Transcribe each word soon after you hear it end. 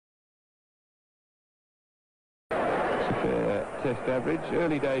test average.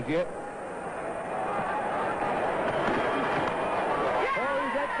 Early days yet. Oh,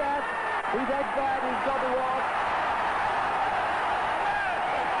 he's at that. He's at that. He's got the walk.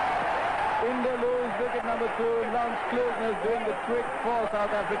 India lose wicket number 2. Lance Klusener doing the trick for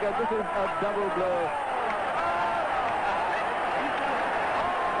South Africa. This is a double blow.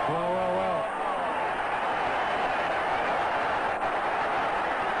 Well.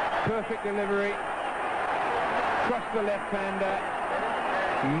 Perfect delivery. Crossed the left-hander.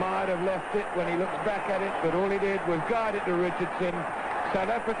 Might have left it when he looks back at it, but all he did was guide it to Richardson. South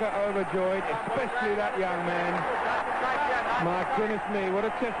Africa overjoyed, especially that young man. My goodness me, what a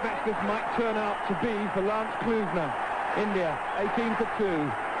test match this might turn out to be for Lance Klusener. India, 18 for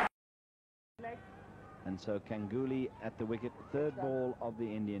 2. And so Ganguly at the wicket, third ball of the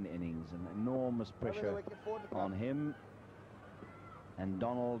Indian innings. An enormous pressure on him. And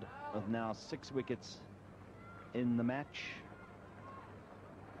Donald with now 6 wickets in the match.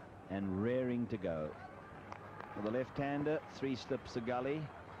 And raring to go. For the left-hander, 3 slips a gully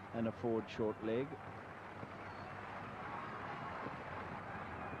and a forward short leg.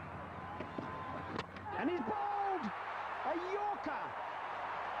 And he's bowled! A Yorker!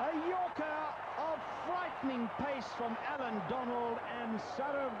 A Yorker of frightening pace from Alan Donald, and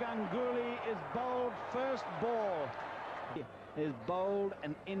Sourav Ganguly is bowled first ball. Is bowled,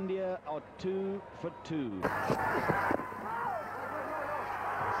 and India are 2 for 2.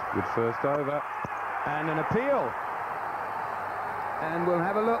 Good first over. And an appeal. And we'll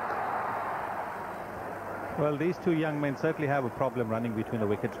have a look. Well, these two young men certainly have a problem running between the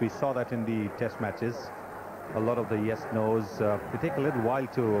wickets. We saw that in the test matches. A lot of the yes-nos, they take a little while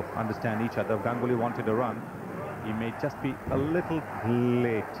to understand each other. Ganguly wanted to run. He may just be a little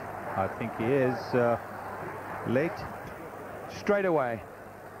late. I think he is late. Straight away.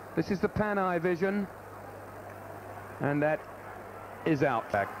 This is the pan-eye vision. And that is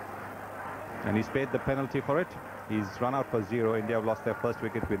out. Back. And he's paid the penalty for it. He's run out for 0. India have lost their first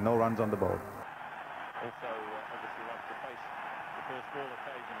wicket with no runs on the board. Also, obviously likes to face the first ball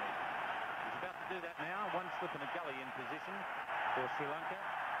occasionally. He's about to do that now. 1 slip and a gully in position for Sri Lanka.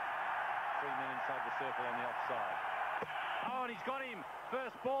 3 men inside the circle on the offside. Oh, and he's got him.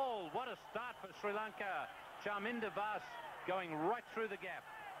 First ball. What a start for Sri Lanka. Charminder Vas going right through the gap.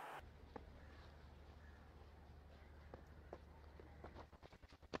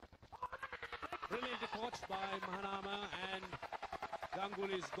 Brilliant catch by Mahanama, and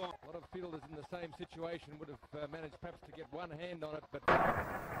Ganguly's gone. A lot of fielders in the same situation would have managed perhaps to get one hand on it, but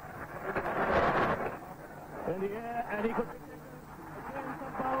In the air, and he could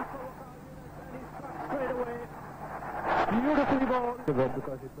straight away. Beautifully bowled.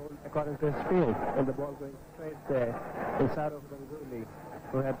 Because he bowled according to his field, and the ball going straight there. And Sourav Ganguly,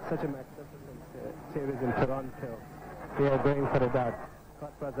 who had such a magnificent series in Toronto, they are going for a dot.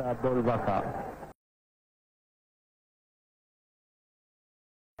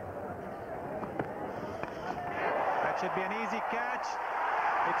 That should be an easy catch.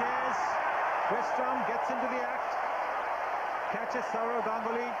 It is. Westrom gets into the act. Catches Sourav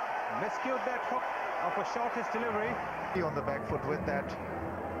Ganguly. Miscued that hook of a shortest delivery. On the back foot with that.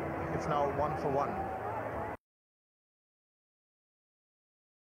 It's now 1 for 1.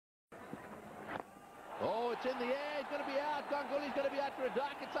 Oh, it's in the air. He's going to be out. Ganguly's going to be out for a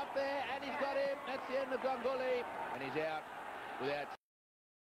duck. It's up there, and he's got him. That's the end of Ganguly, and he's out without.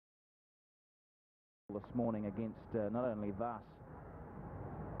 This morning against not only Vas.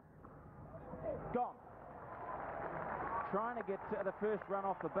 Gone. Trying to get the first run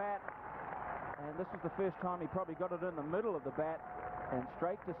off the bat, and this is the first time he probably got it in the middle of the bat, and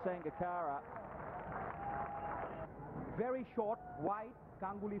straight to Sangakkara. Very short, wide.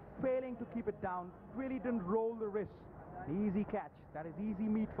 Ganguly failing to keep it down, really didn't roll the wrist. Easy catch. That is easy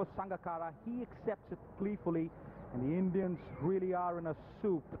meat for Sangakkara. He accepts it gleefully, and the Indians really are in a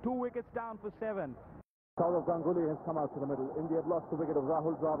soup. 2 wickets down for 7. Sourav Ganguly has come out to the middle. India have lost the wicket of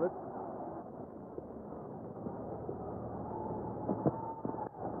Rahul Dravid.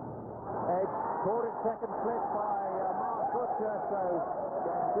 Edge caught it second slip by Mark Butcher, so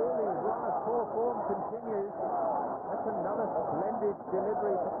Ganguly's run of poor form continues. That's another splendid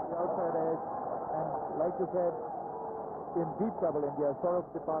delivery from the outside edge. And like you said, in deep trouble India. Sourav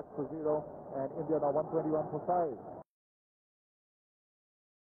departs for 0, and India now 121 for 5.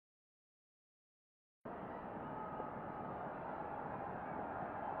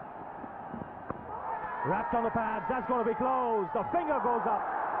 Wrapped on the pads, that's going to be close. The finger goes up.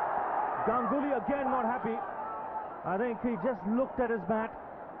 Ganguly again not happy. I think he just looked at his bat.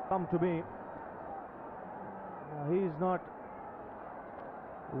 Come to me. He's not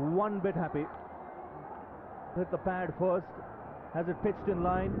one bit happy. Hit the pad first. Has it pitched in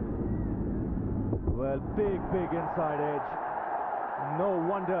line? Well, big inside edge. No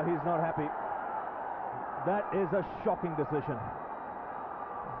wonder he's not happy. That is a shocking decision.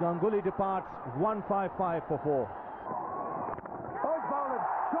 Ganguly departs 155 for 4. Bowler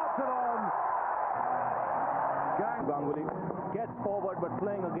chops it on. Ganguly gets forward but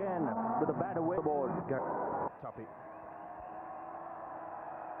playing again with the bat away the board. Tuppy.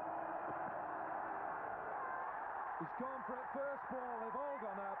 He's gone for it first ball. They've all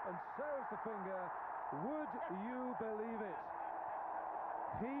gone up, and so's the finger. Would you believe it?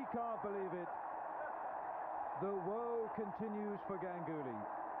 He can't believe it. The woe continues for Ganguly.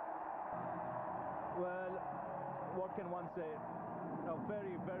 Well, what can one say? A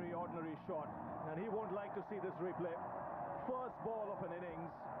very ordinary shot, and he won't like to see this replay. First ball of an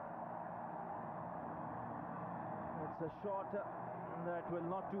innings. It's a shot that will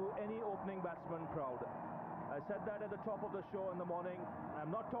not do any opening batsman proud. I said that at the top of the show in the morning.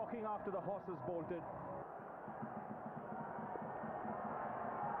 I'm not talking after the horses bolted.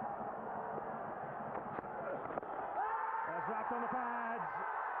 That's wrapped on the pads.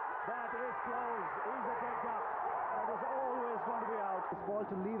 That is close. He's a dead duck. That was always going to be out. This ball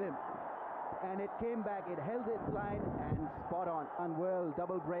to leave him, and it came back. It held its line and spot on. Unwell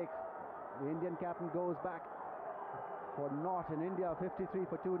double break. The Indian captain goes back for naught in India. 53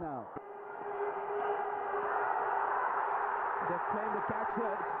 for 2 now. They're playing the catch here.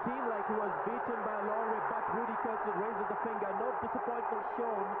 It seemed like he was beaten by a long way, but Rudy Kirsten raises the finger. No disappointment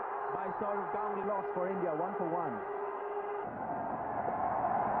shown by Saurav Ganguly. Loss for India, 1 for 1.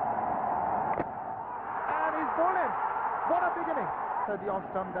 And he's bowled him. What a beginning. The off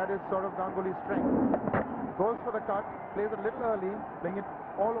stump, that is sort of Ganguly's strength. Goes for the cut, plays a little early, playing it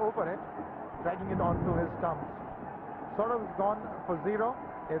all over it, dragging it onto his stumps. Sort of gone for 0.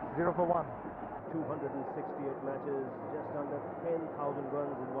 It's 0 for 1. 268 matches, just under 10,000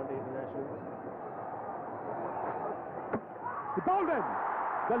 runs in one-day internationals. He bowled him.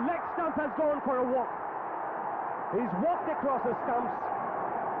 The leg stump has gone for a walk. He's walked across the stumps.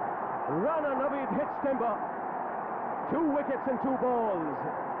 Rana Naveed hits timber. 2 wickets and 2 balls.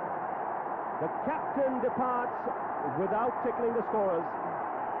 The captain departs without tickling the scorers.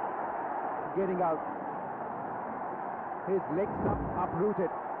 Getting out. His leg stump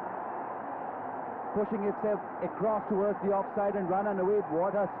uprooted. Pushing itself across towards the offside and run away.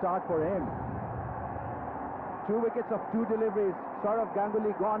 What a start for him. 2 wickets of 2 deliveries. Saurav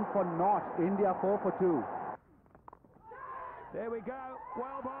Ganguly gone for naught. India 4 for 2. There we go.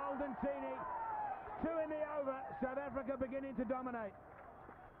 Well bowled and teeny. 2 in the over. South Africa beginning to dominate.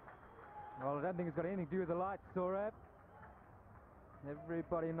 Well, I don't think it's got anything to do with the lights, Saurav.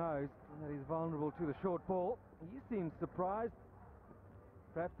 Everybody knows that he's vulnerable to the short ball. He seems surprised.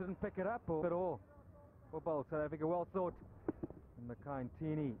 Perhaps didn't pick it up or at all. For bowl, South Africa well thought. And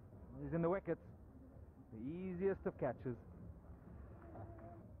Makine, he's in the wickets. The easiest of catches.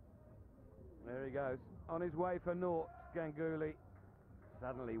 There he goes. On his way for naught, Ganguly.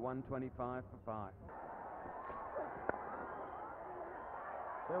 Suddenly 125 for 5.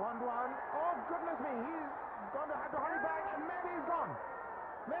 They 1-1. Oh, goodness me. He's going to have to hurry back, and maybe he's gone.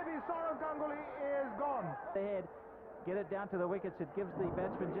 Maybe Saurav Ganguly is gone. Ahead, get it down to the wickets. It gives the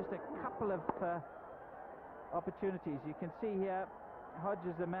batsman just a couple of opportunities. You can see here, Hodge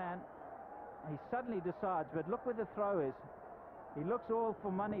is the man. He suddenly decides, but look where the throw is. He looks all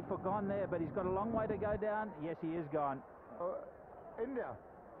for money for gone there, but he's got a long way to go down. Yes, he is gone. India,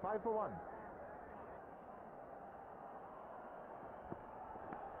 5 for 1.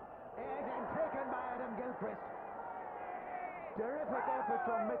 And taken by Adam Gilchrist. Terrific effort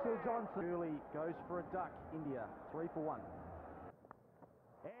from Mitchell Johnson. Really goes for a duck. India 3 for 1.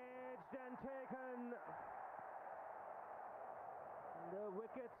 Edged and taken. The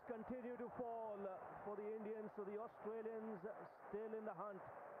wickets continue to fall for the Indians, so the Australians still in the hunt,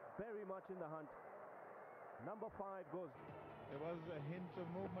 very much in the hunt. Number 5 goes. There was a hint of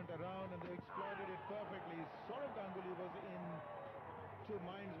movement around and they exploited it perfectly. Saurav Ganguly was in 2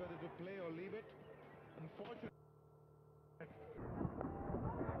 minds whether to play or leave it. Unfortunately.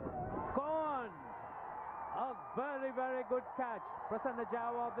 Gone! A very good catch. Prasanna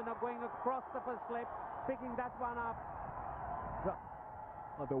Jawab going across the first slip, picking that one up.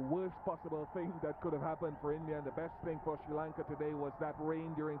 The worst possible thing that could have happened for India, and the best thing for Sri Lanka today was that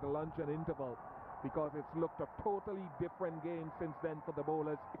rain during the luncheon interval, because it's looked a totally different game since then for the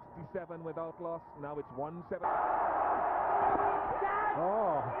bowlers. 67 without loss, now it's 1-7.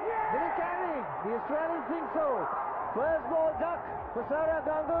 Oh, did it carry? The Australians think so. First ball duck for Saurav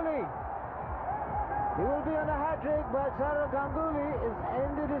Ganguly. He will be on a hat-trick, but Saurav Ganguly has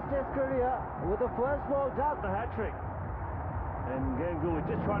ended his test career with a first ball duck. The hat-trick. And Ganguly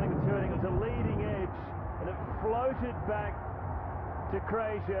just trying to turn it. It was a leading edge, and it floated back to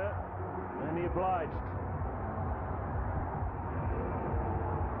Croatia, and he obliged.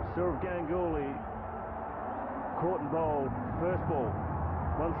 Saurav Ganguly caught and bowled first ball,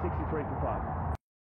 163 for 5.